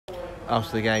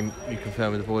after the game, you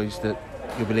confirmed with the boys that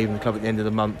you'll be leaving the club at the end of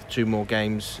the month. 2 more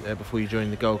games before you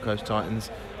join the Gold Coast Titans.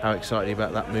 How excited are you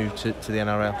about that move to the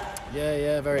NRL?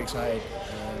 Yeah, very excited.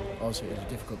 Obviously, it was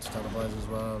difficult to tell the boys as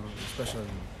well, especially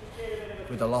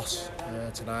with the loss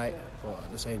tonight. But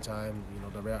at the same time,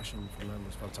 the reaction from them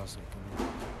was fantastic. And,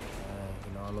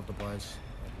 I love the boys.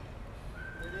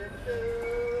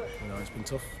 It's been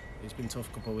tough. It's been a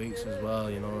tough couple of weeks as well.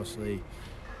 Obviously,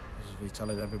 we're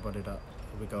telling everybody that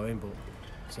we're going, but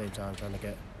at the same time, trying to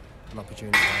get an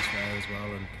opportunity elsewhere as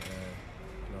well. And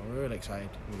we're really excited.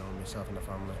 Myself and the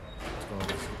family to go and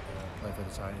play for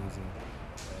the Titans. And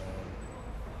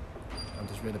I'm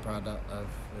just really proud that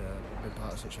I've been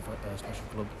part of such a special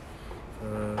club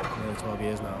for nearly 12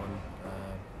 years now.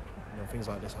 And things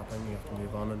like this happen. You have to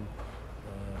move on. And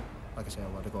like I say, I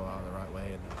want to go out the right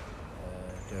way and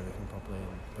do everything properly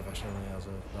and professionally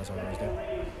as I always do.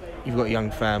 You've got a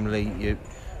young family.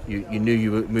 You knew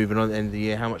you were moving on at the end of the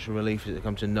year. How much of a relief is it to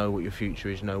come to know what your future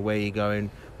is, know where you're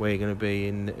going, where you're going to be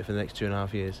for the next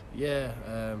 2.5 years? Yeah,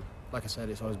 like I said,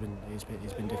 it's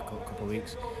been difficult a couple of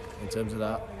weeks. In terms of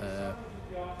that,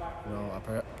 I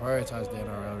prioritised the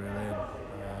NRL really,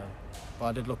 but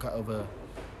I did look at other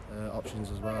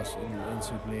options as well in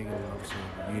Super League and obviously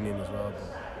the Union as well.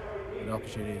 But the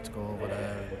opportunity to go over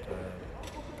there and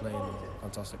play in a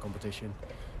fantastic competition.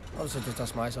 Obviously to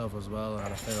test myself as well, and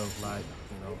I feel like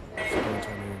going to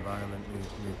a new environment,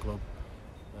 new club.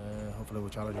 Hopefully we'll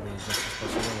challenge me as best as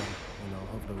possible, and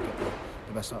hopefully we'll get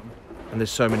the best out of me. And there's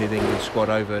so many of the England squad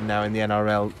over now in the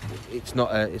NRL. It's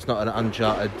not an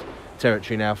uncharted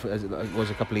territory now as it was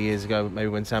a couple of years ago, maybe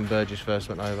when Sam Burgess first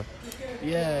went over.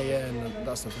 Yeah, and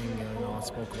that's the thing. I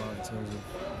spoke about in terms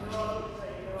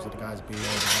of the guys being over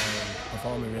there and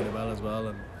performing really well as well,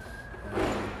 and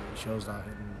it shows that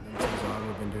in terms of how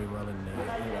we've been doing well in the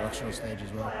international stage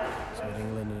as well. So with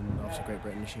England and obviously Great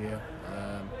Britain this year,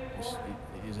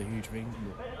 it is a huge thing.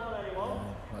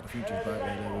 But the future's bright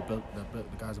really.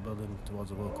 The guys are building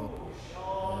towards the World Cup,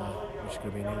 which is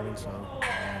going to be in England. So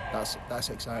that's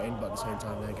exciting. But at the same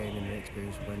time, they're gaining the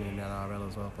experience of playing in the NRL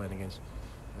as well, playing against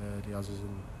the Aussies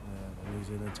and the New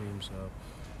Zealand team. So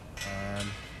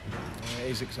it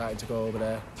is exciting to go over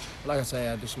there. But like I say,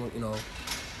 I just want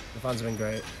the fans have been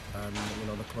great, and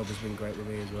the club has been great with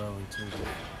me as well in terms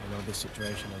of this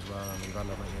situation as well. I mean,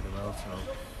 handled it really well. So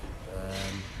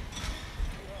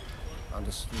I'm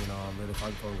just I'm really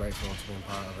thankful and grateful to being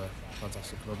part of a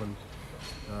fantastic club, and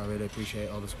I really appreciate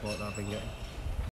all the support that I've been getting.